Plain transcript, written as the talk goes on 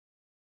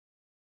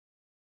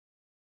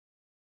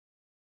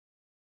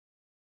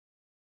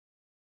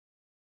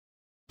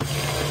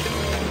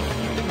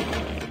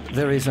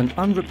There is an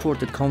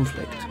unreported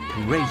conflict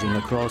raging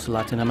across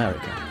Latin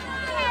America.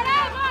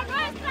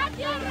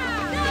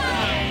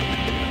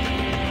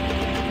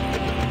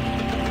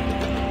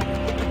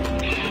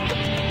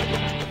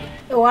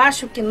 Eu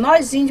acho que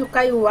nós, índios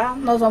Kaiowá,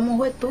 nós vamos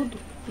morrer tudo.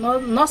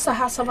 Nossa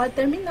raça vai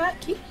terminar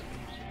aquí.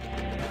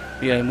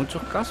 Y hay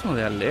muchos casos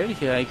de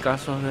alergia, hay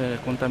casos de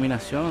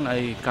contaminación,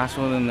 hay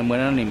casos donde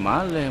mueren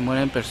animales,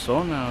 mueren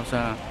personas, o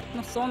sea...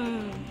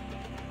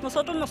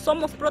 Nosotros no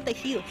somos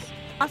protegidos.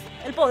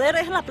 El poder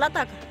es la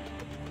plata.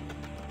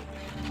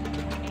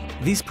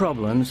 These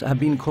problems have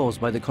been caused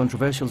by the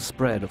controversial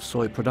spread of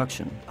soy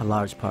production, a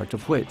large part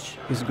of which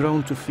is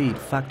grown to feed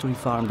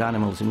factory-farmed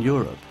animals in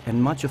Europe,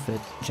 and much of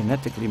it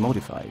genetically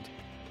modified.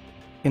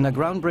 In a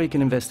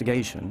groundbreaking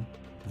investigation,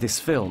 this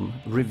film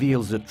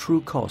reveals the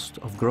true cost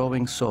of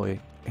growing soy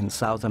in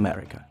South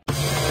America.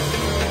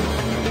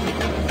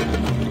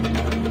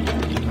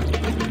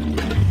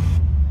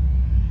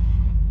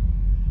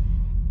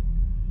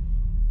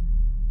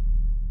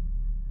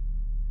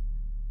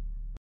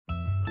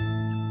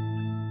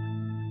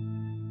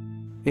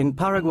 In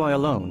Paraguay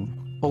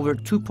alone, over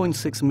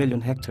 2.6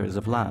 million hectares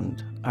of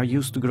land are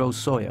used to grow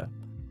soya,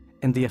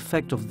 and the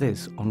effect of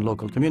this on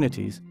local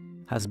communities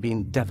has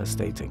been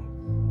devastating.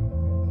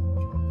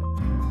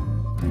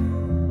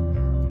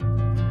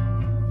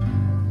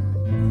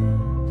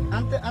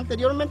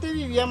 Anteriormente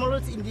vivíamos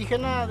los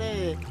indígenas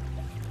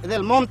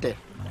del monte,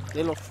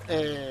 de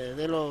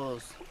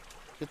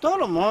todos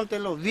los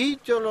montes, los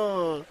bichos,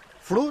 los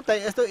frutas,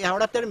 y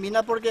ahora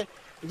termina porque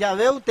ya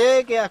ve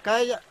usted que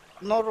acá ya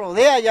nos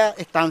rodea ya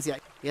estancia.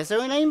 Y esa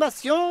es una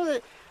invasión,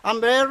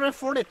 en vez de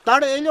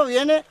reforestar, ellos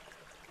vienen a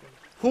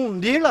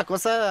hundir la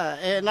cosa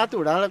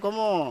natural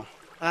como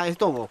a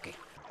estos bosques.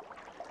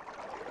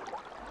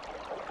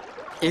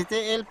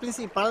 Este es el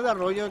principal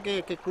arroyo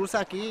que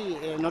cruza aquí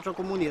en nuestra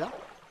comunidad.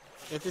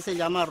 Este se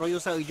llama arroyo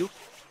Sauyú.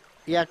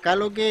 Y acá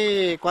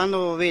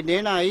cuando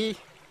venena ahí,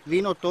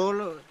 vino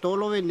todo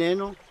lo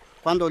veneno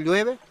cuando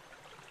llueve.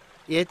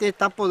 Y este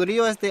está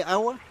podrido, este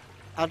agua,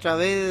 a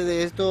través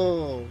de estas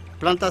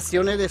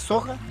plantaciones de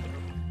soja.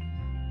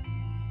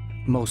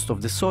 Most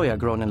of the soya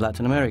grown in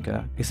Latin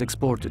America is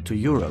exported to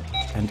Europe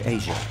and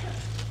Asia.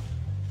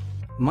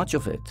 Much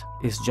of it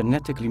is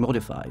genetically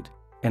modified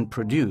and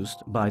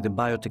produced by the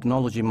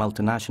biotechnology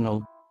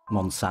multinational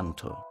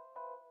Monsanto.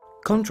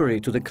 Contrary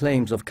to the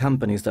claims of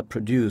companies that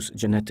produce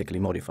genetically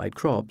modified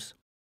crops,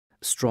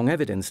 strong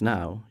evidence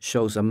now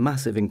shows a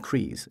massive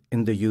increase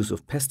in the use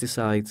of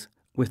pesticides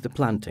with the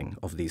planting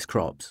of these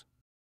crops.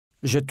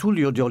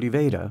 Getúlio de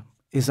Oliveira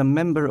is a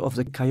member of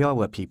the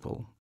Kaiowá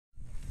people.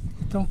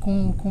 Então,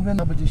 com o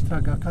veneno de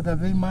estragar cada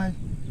vez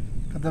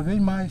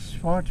mais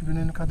forte,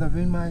 veneno cada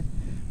vez mais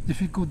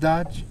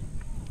dificuldade.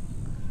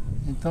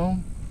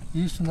 Então,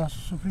 isso é nosso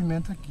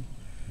sofrimento aqui.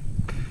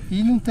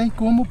 E não tem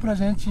como pra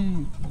gente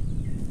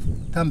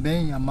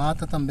também, a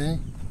mata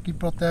também, que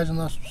protege o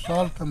nosso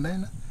solo também,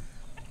 né?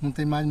 Não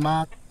tem mais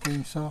mata,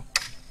 tem só...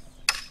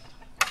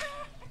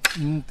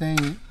 Não tem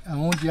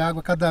aonde a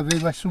água cada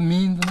vez vai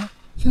sumindo, né?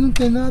 Se não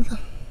tem nada,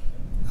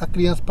 a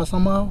criança passa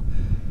mal,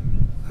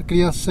 a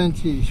criança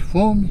sente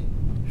fome,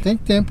 tem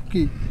tempo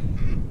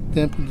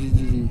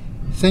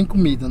sem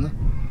comida, né?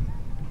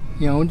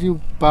 E onde o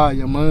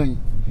pai, a mãe,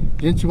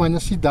 a gente vai na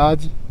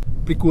cidade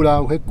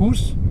procurar o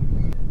recurso,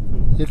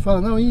 ele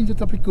fala, não, a Índia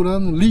está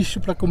procurando lixo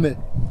para comer.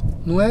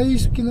 Não é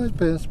isso que nós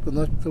pensamos,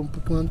 nós estamos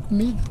procurando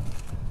comida.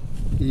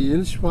 E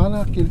eles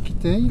falam, aquele que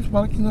tem, eles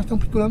falam que nós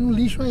estamos procurando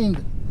lixo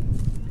ainda.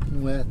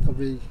 Não é,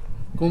 talvez,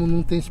 como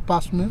não tem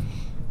espaço mesmo,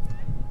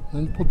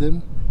 nós não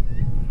podemos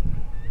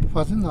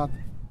fazer nada.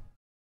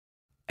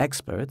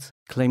 Experts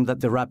claim that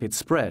the rapid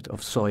spread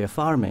of soya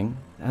farming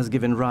has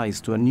given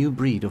rise to a new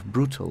breed of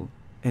brutal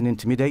and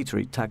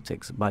intimidatory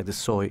tactics by the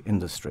soy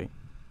industry.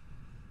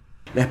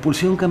 La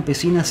expulsión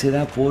campesina se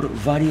da por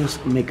varios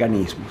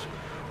mecanismos.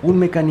 Un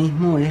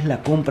mecanismo es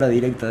la compra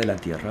directa de la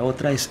tierra,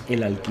 otra es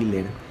el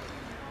alquiler,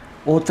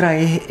 otra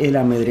es el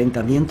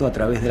amedrentamiento a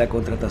través de la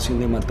contratación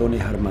de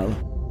matones armados.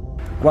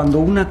 Cuando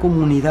una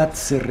comunidad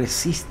se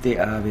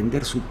resiste a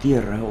vender su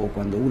tierra, o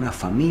cuando una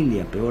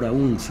familia, peor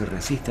aún, se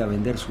resiste a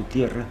vender su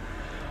tierra,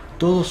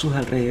 todos sus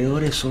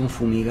alrededores son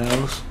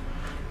fumigados,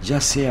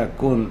 ya sea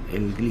con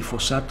el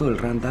glifosato, el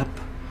Roundup,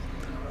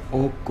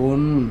 o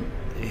con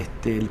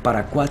el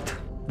paraquat.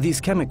 These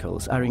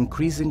chemicals are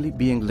increasingly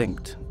being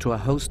linked to a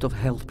host of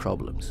health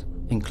problems,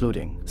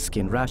 including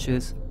skin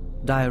rashes,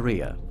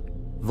 diarrhea,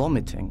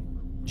 vomiting,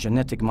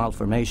 genetic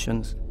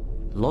malformations,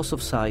 loss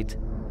of sight,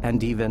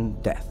 and even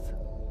death.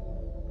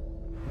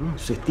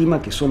 Se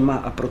estima que son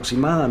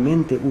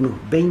aproximadamente unos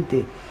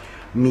 20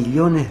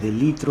 millones de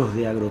litros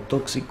de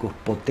agrotóxicos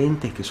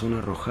potentes que son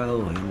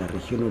arrojados en la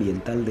región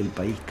oriental del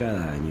país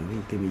cada año,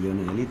 20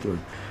 millones de litros,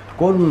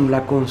 con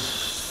la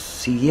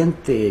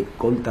consiguiente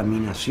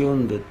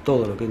contaminación de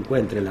todo lo que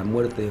encuentre, la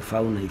muerte de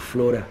fauna y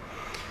flora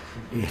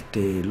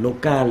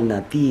local,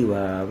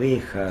 nativa,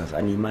 abejas,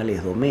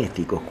 animales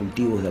domésticos,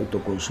 cultivos de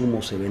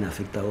autoconsumo se ven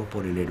afectados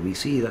por el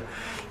herbicida,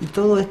 y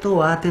todo esto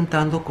va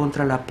atentando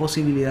contra la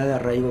posibilidad de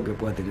arraigo que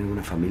pueda tener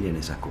una familia en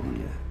esas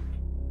comunidades.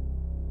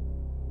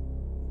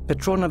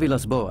 Petrona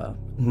Villas-Boas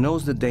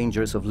knows the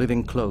dangers of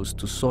living close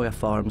to soya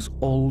farms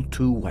all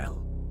too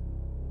well.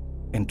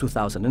 In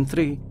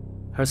 2003,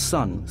 her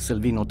son,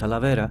 Silvino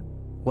Talavera,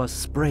 was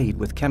sprayed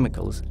with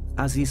chemicals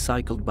as he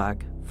cycled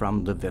back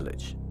from the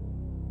village.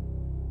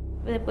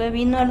 Después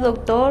vino el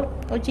doctor,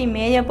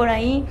 8:30 por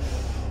ahí,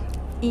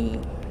 y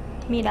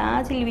miraba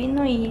a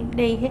Silvino y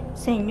le dije,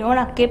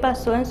 señora, ¿qué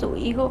pasó en su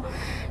hijo?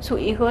 Su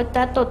hijo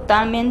está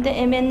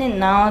totalmente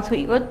envenenado, su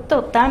hijo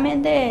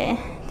totalmente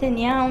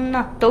tenía un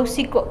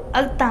tóxico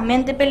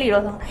altamente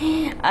peligroso.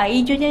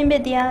 Ahí yo ya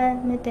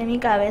metí mi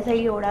cabeza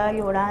y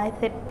lloraba,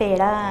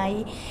 desesperada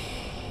ahí.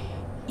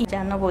 Y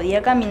ya no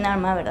podía caminar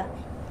más, ¿verdad?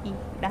 Y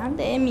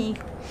grande es mi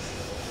hijo.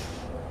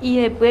 Y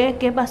después,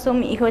 ¿qué pasó?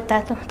 Mi hijo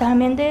está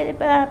totalmente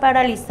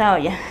paralizado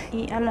ya.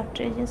 Y a las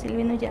 3 ya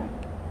Silvino ya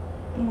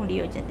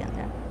murió, ya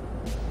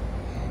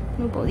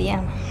no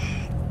podía.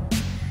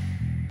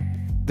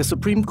 The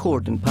Supreme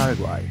Court in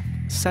Paraguay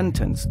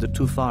sentenced the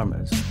two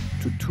farmers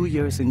to 2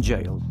 years in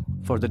jail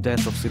for the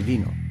death of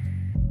Silvino,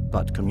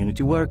 but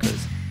community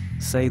workers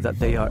say that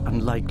they are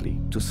unlikely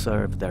to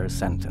serve their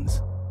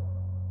sentence.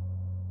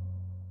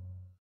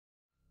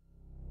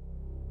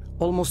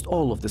 Almost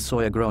all of the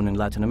soya grown in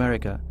Latin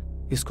America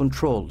is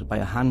controlled by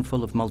a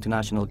handful of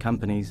multinational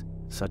companies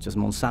such as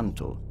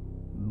Monsanto,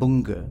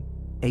 Bunge,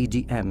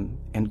 ADM,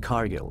 and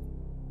Cargill.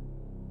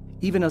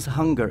 Even as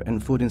hunger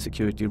and food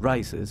insecurity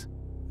rises,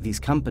 these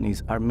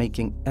companies are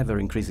making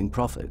ever-increasing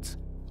profits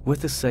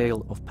with the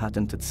sale of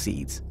patented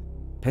seeds,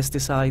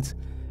 pesticides,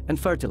 and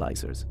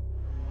fertilizers.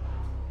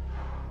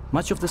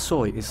 Much of the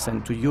soy is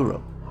sent to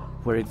Europe,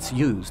 where it's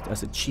used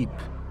as a cheap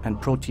and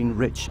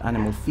protein-rich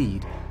animal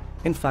feed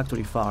in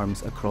factory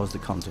farms across the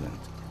continent.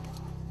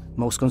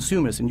 Most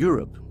consumers in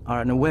Europe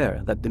are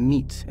unaware that the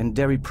meat and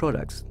dairy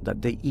products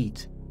that they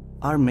eat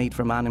are made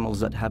from animals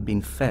that have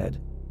been fed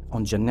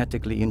on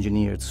genetically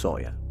engineered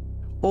soya,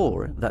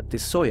 or that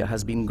this soya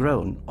has been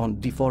grown on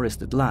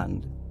deforested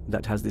land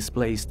that has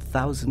displaced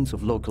thousands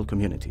of local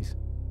communities.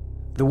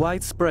 The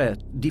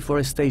widespread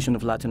deforestation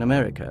of Latin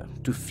America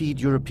to feed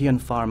European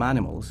farm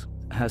animals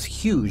has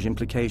huge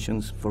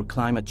implications for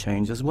climate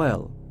change as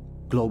well.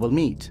 Global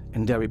meat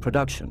and dairy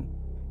production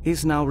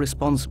is now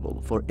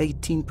responsible for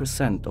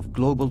 18% of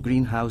global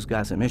greenhouse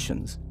gas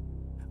emissions,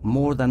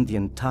 more than the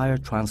entire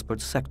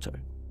transport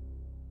sector.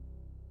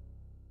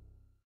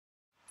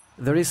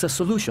 There is a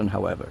solution,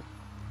 however,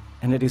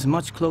 and it is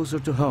much closer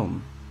to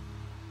home.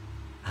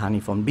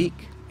 Hani van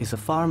Beek is a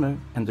farmer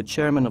and the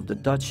chairman of the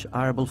Dutch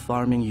Arable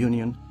Farming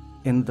Union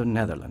in the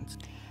Netherlands.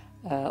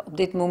 Op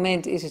dit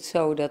moment is het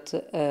zo dat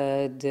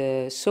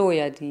de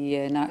soja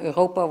die naar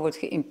Europa wordt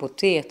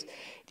geïmporteerd,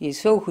 die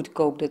is zo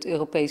goedkoop dat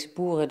Europese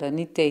boeren daar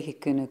niet tegen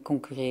kunnen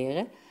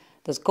concurreren.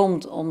 Dat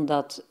komt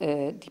omdat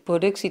die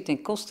productie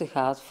ten koste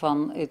gaat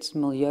van het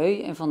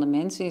milieu en van de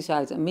mensen in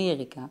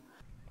Zuid-Amerika.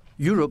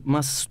 Europe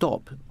must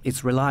stop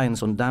its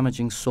reliance on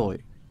damaging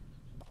soy.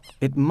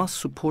 It must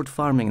support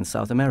farming in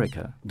South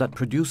America that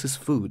produces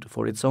food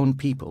for its own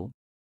people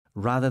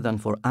rather than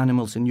for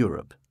animals in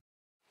Europe.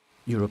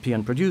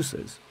 European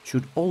producers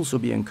should also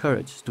be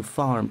encouraged to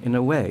farm in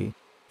a way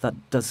that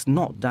does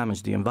not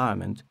damage the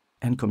environment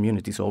and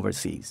communities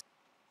overseas.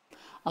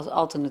 Als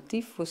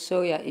alternatief voor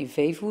soja in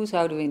veevoer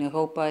zouden we in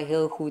Europa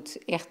heel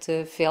goed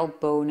erwten,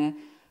 veldbonen,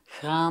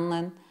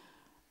 granen,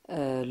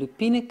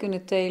 lupine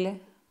kunnen telen,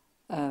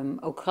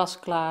 ook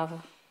grasklaver.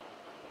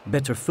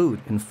 Better food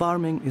in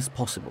farming is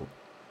possible,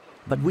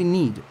 but we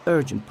need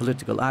urgent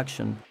political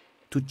action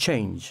to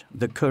change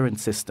the current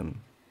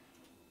system.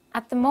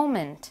 At the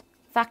moment,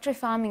 factory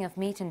farming of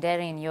meat and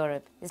dairy in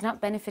Europe is not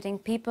benefiting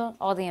people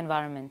or the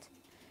environment.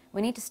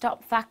 We need to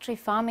stop factory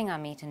farming our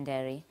meat and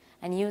dairy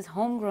and use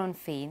homegrown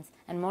feeds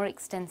and more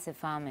extensive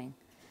farming.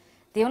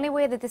 The only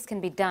way that this can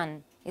be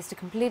done is to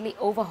completely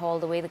overhaul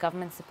the way the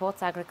government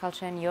supports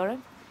agriculture in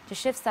Europe, to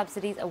shift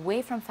subsidies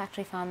away from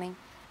factory farming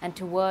and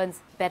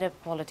towards better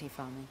quality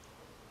farming.